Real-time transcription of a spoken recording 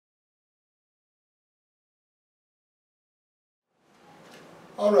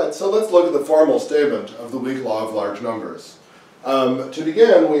Alright, so let's look at the formal statement of the weak law of large numbers. To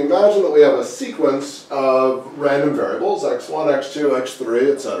begin, we imagine that we have a sequence of random variables, x1, x2,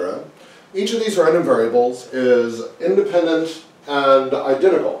 x3, etc. Each of these random variables is independent and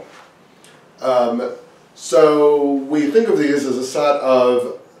identical. So we think of these as a set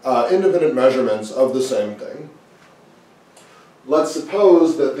of independent measurements of the same thing. Let's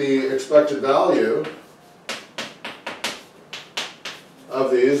suppose that the expected value of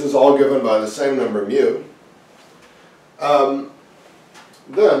these is all given by the same number mu.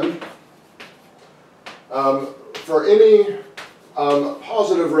 Then, for any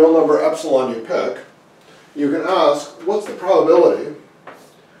positive real number epsilon you pick, you can ask, what's the probability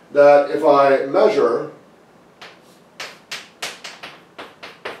that if I measure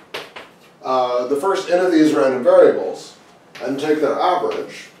the first n of these random variables and take their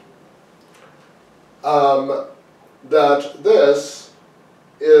average, that this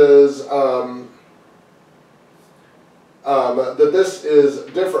is that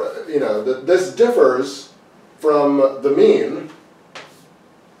this differs from the mean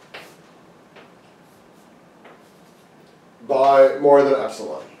by more than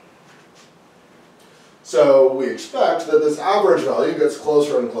epsilon. So we expect that this average value gets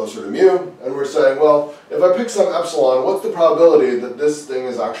closer and closer to mu, and we're saying, well, if I pick some epsilon, what's the probability that this thing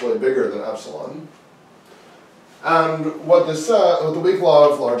is actually bigger than epsilon? And what the weak law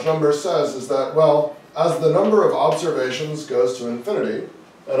of large numbers says is that, well, as the number of observations goes to infinity,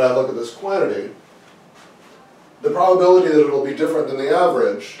 and I look at this quantity, the probability that it'll be different than the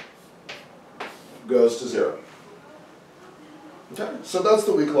average goes to 0. Okay, so that's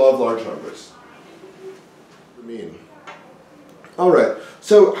the weak law of large numbers. The mean. All right,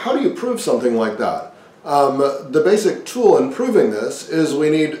 so how do you prove something like that? The basic tool in proving this is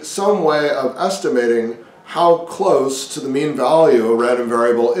we need some way of estimating how close to the mean value a random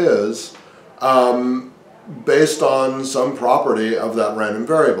variable is based on some property of that random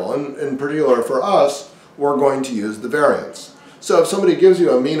variable. And in particular for us, we're going to use the variance. So if somebody gives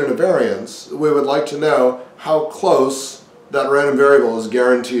you a mean and a variance, we would like to know how close that random variable is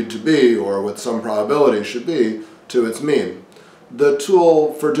guaranteed to be, or with some probability should be, to its mean. The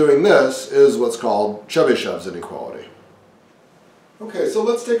tool for doing this is what's called Chebyshev's inequality. Okay, so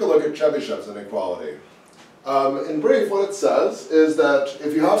let's take a look at Chebyshev's inequality. In brief, what it says is that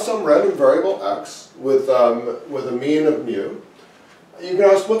if you have some random variable x with a mean of mu, you can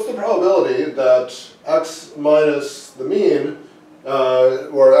ask what's the probability that x minus the mean,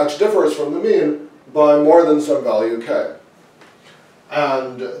 or x differs from the mean, by more than some value k.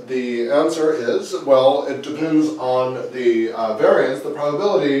 And the answer is, well, it depends on the variance. The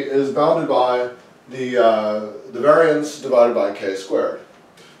probability is bounded by the variance divided by k squared.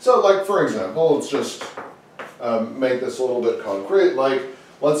 So, like, for example, let's just make this a little bit concrete. Like,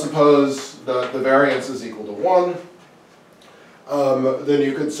 let's suppose that the variance is equal to 1. Then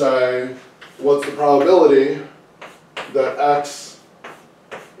you could say, what's the probability that x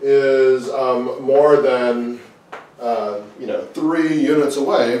is more than 3 units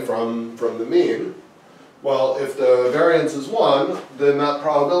away from the mean? Well, if the variance is 1, then that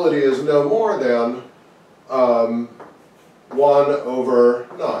probability is no more than 1 over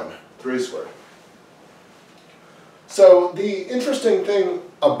 9, 3 squared. So the interesting thing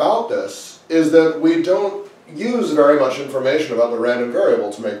about this is that we don't use very much information about the random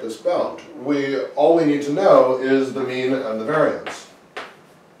variable to make this bound. All we need to know is the mean and the variance.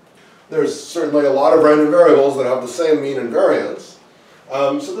 There's certainly a lot of random variables that have the same mean and variance,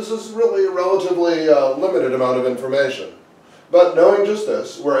 so this is really a relatively limited amount of information. But knowing just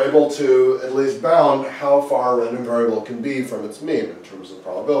this, we're able to at least bound how far a random variable can be from its mean in terms of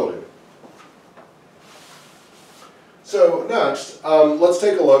probability. So next, let's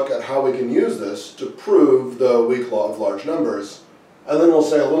take a look at how we can use this to prove the weak law of large numbers, and then we'll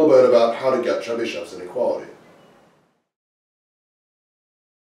say a little bit about how to get Chebyshev's inequality.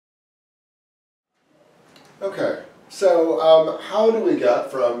 Okay, so how do we get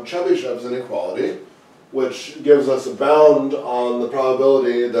from Chebyshev's inequality, which gives us a bound on the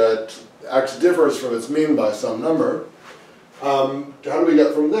probability that x differs from its mean by some number, how do we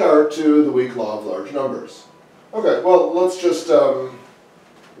get from there to the weak law of large numbers? Okay, well, let's just,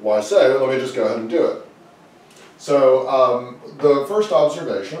 why say, let me just go ahead and do it. So the first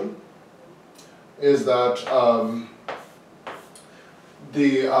observation is that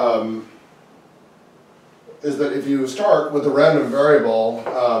if you start with a random variable,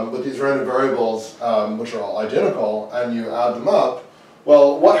 with these random variables which are all identical, and you add them up,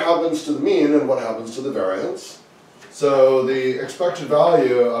 well, what happens to the mean and what happens to the variance? So the expected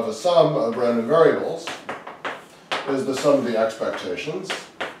value of a sum of random variables is the sum of the expectations.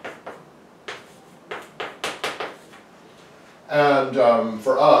 And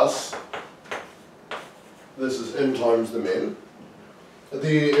for us, this is n times the mean.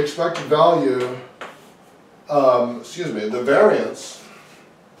 The expected value, the variance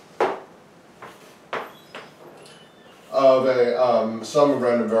of a sum of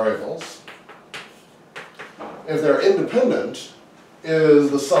random variables, if they're independent, is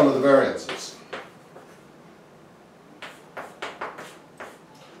the sum of the variances.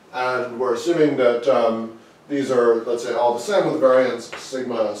 And we're assuming that these are, let's say, all the same with variance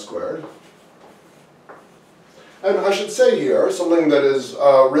sigma squared. And I should say here something that is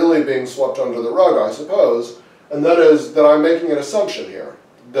really being swept under the rug, I suppose, and that is that I'm making an assumption here,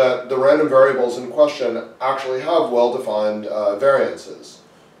 that the random variables in question actually have well-defined variances.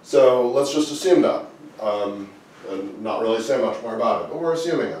 So let's just assume that, and not really say much more about it, but we're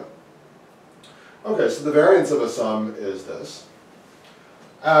assuming it. Okay, so the variance of a sum is this.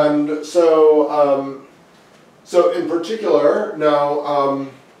 And so, so in particular, now,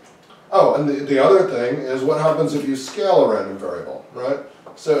 oh, and the other thing is what happens if you scale a random variable, right?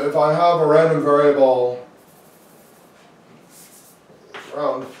 So if I have a random variable,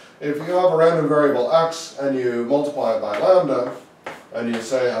 if you have a random variable x and you multiply it by lambda, and you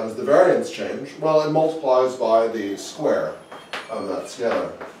say how does the variance change? Well, it multiplies by the square of that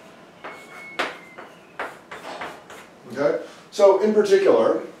scalar. Okay? So in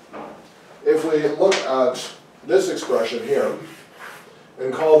particular, if we look at this expression here,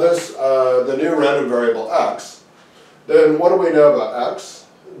 and call this the new random variable x, then what do we know about x?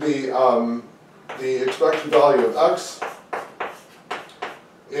 The expected value of x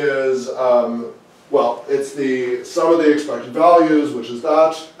is, well, it's the sum of the expected values, which is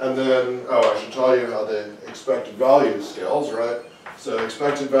that, and then, oh, I should tell you how the expected value scales, right? So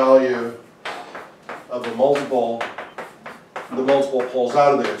expected value of the multiple pulls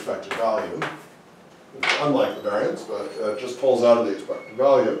out of the expected value. Unlike the variance, but it just pulls out of the expected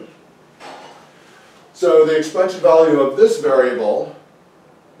value. So the expected value of this variable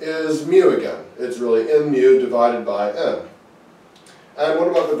is mu again. It's really n mu divided by n. And what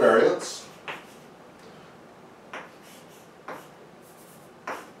about the variance?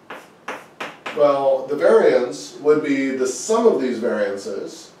 Well, the variance would be the sum of these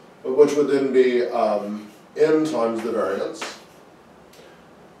variances, which would then be n times the variance.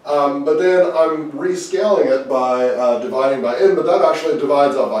 But then I'm rescaling it by dividing by n, but that actually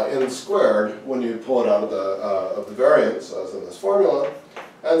divides out by n squared when you pull it out of the variance, as in this formula,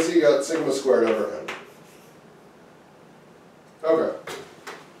 and so you got sigma squared over n. Okay.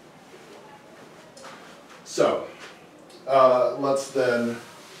 So let's then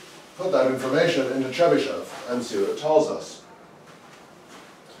put that information into Chebyshev and see what it tells us.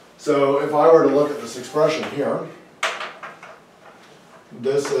 So if I were to look at this expression here,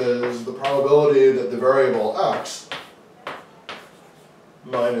 this is the probability that the variable x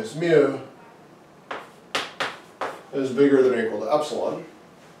minus mu is bigger than or equal to epsilon.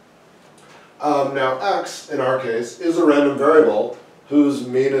 Now x, in our case, is a random variable whose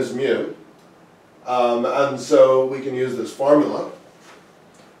mean is mu. And so we can use this formula.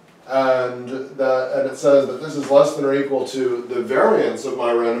 And it says that this is less than or equal to the variance of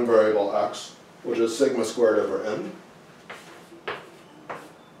my random variable x, which is sigma squared over n,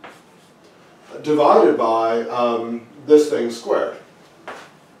 divided by this thing squared.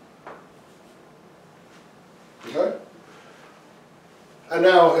 Okay? And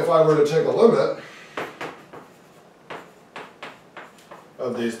now if I were to take a limit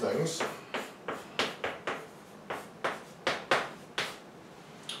of these things,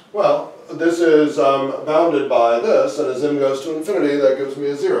 well, this is bounded by this, and as n goes to infinity, that gives me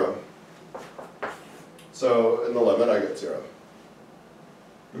a 0. So in the limit, I get 0.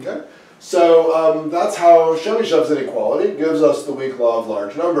 Okay? So that's how Chebyshev's inequality gives us the weak law of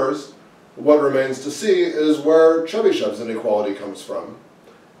large numbers. What remains to see is where Chebyshev's inequality comes from.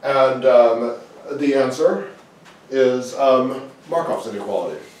 And the answer is Markov's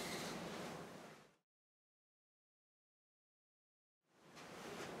inequality.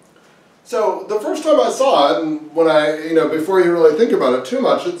 So the first time I saw it, and when before you really think about it too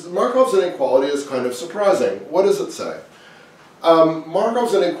much, Markov's inequality is kind of surprising. What does it say?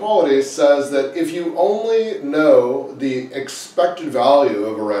 Markov's inequality says that if you only know the expected value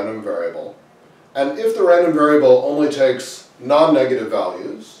of a random variable, and if the random variable only takes non-negative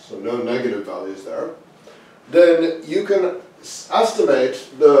values, so no negative values there, then you can estimate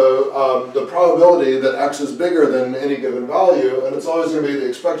the probability that x is bigger than any given value, and it's always going to be the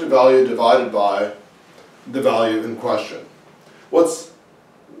expected value divided by the value in question. What's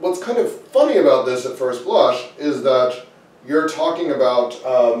kind of funny about this at first blush is that you're talking about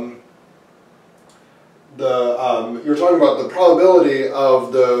you're talking about the probability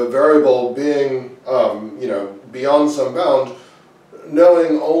of the variable being, you know, beyond some bound,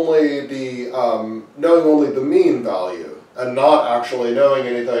 knowing only the mean value and not actually knowing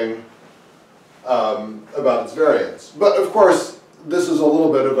anything about its variance. But of course, this is a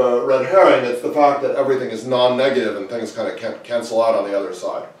little bit of a red herring. It's the fact that everything is non-negative and things kind of cancel out on the other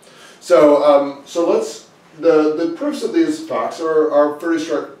side. So, the proofs of these facts are pretty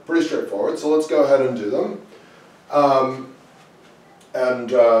straightforward. So let's go ahead and do them. I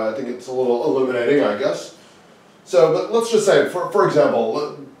think it's a little illuminating, I guess. So, but let's just say, for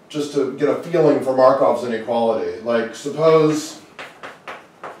example, just to get a feeling for Markov's inequality, like suppose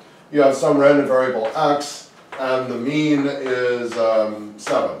you have some random variable x, and the mean is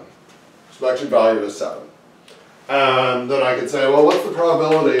 7. Expected value is 7. And then I could say, well, what's the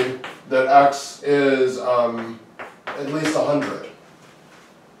probability that x is at least 100?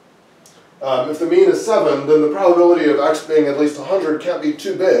 If the mean is 7, then the probability of x being at least 100 can't be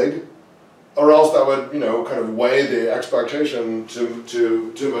too big, or else that would, you know, kind of weigh the expectation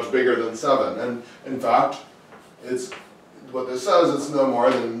to much bigger than 7. And in fact, it's what this says, it's no more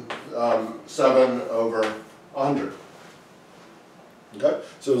than 7 over 100. Okay,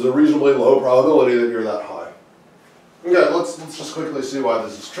 so there's a reasonably low probability that you're that high. Okay, let's just quickly see why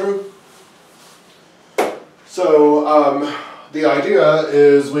this is true. So the idea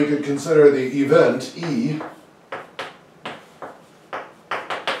is we could consider the event E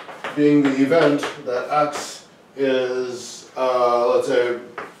being the event that x is, let's say,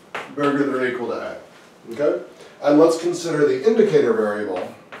 bigger than or equal to a. Okay, and let's consider the indicator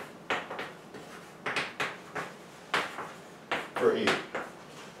variable for E.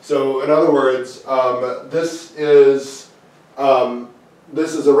 So in other words, this is a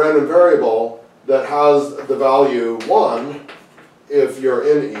random variable that has the value 1 if you're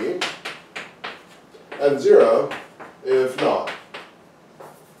in E, and 0 if not.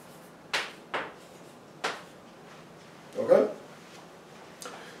 Okay?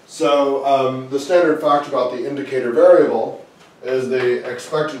 So the standard fact about the indicator variable is the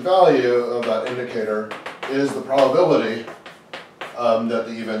expected value of that indicator is the probability that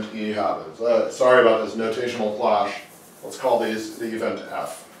the event E happens. Sorry about this notational clash. Let's call these the event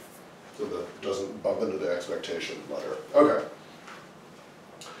F, so that it doesn't bump into the expectation letter. Okay.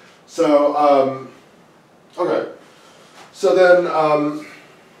 So, okay. So then,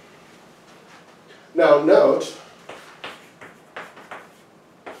 now note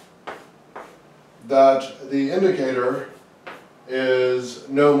that the indicator is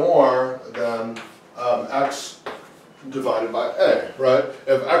no more than x divided by a, right?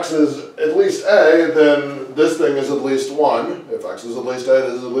 If x is at least a, then this thing is at least 1. If x is at least a,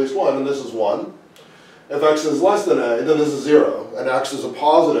 this is at least 1, and this is 1. If x is less than a, then this is 0, and x is a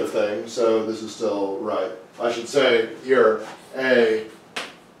positive thing, so this is still right. I should say here, a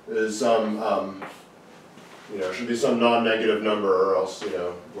is some, you know, should be some non-negative number, or else, you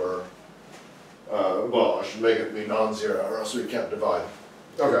know, we're, well, I should make it be non-zero, or else we can't divide.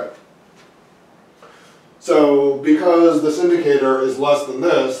 Okay. So because this indicator is less than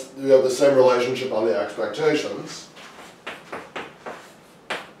this, we have the same relationship on the expectations.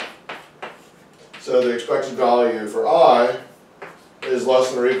 So the expected value for I is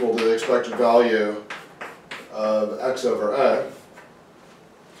less than or equal to the expected value of x over a.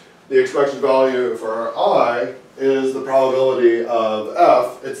 The expected value for I is the probability of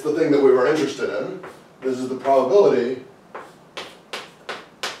f. It's the thing that we were interested in. This is the probability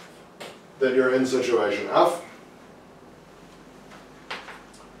that you're in situation F.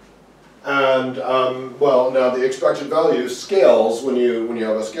 And, well, now the expected value scales when you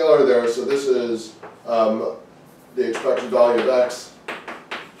have a scalar there, so this is the expected value of x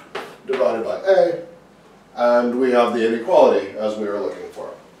divided by a, and we have the inequality as we were looking for.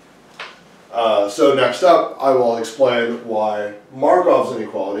 So next up, I will explain why Markov's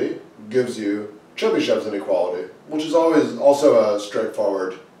inequality gives you Chebyshev's inequality, which is always also a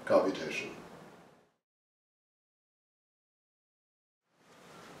straightforward computation.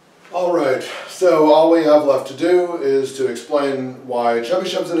 All right, so all we have left to do is to explain why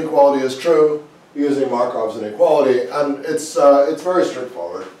Chebyshev's inequality is true using Markov's inequality, and it's very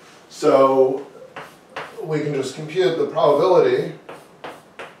straightforward. So we can just compute the probability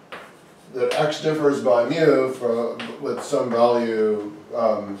that x differs by mu with some value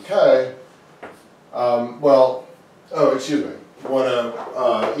k. Well, oh, excuse me. Want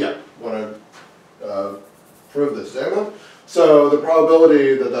to prove this statement? So the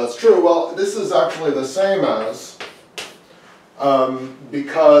probability that that's true, well, this is actually the same as,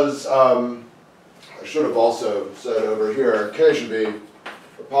 because I should have also said over here, k should be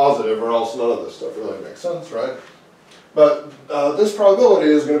positive, or else none of this stuff really makes sense, right? But this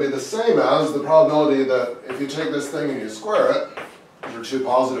probability is going to be the same as the probability that if you take this thing and you square it, these are two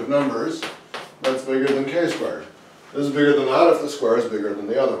positive numbers, that's bigger than k squared. This is bigger than that if the square is bigger than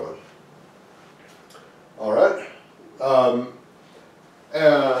the other one. All right?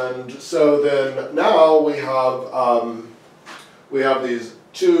 And so then now we have these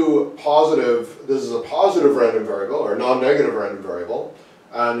two positive, this is a positive random variable, or non-negative random variable,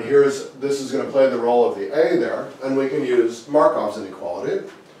 and this is going to play the role of the A there, and we can use Markov's inequality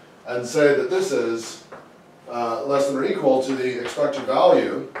and say that this is less than or equal to the expected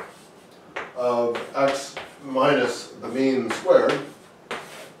value of x minus the mean squared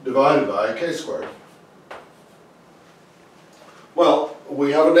divided by k squared. Well,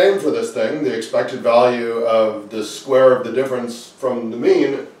 we have a name for this thing. The expected value of the square of the difference from the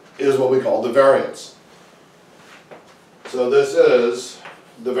mean is what we call the variance. So this is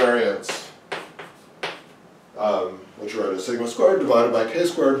the variance, which we write as sigma squared divided by k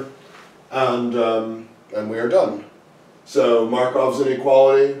squared, and we are done. So Markov's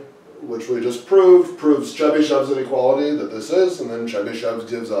inequality, which we just proved, proves Chebyshev's inequality that this is, and then Chebyshev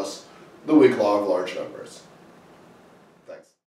gives us the weak law of large numbers.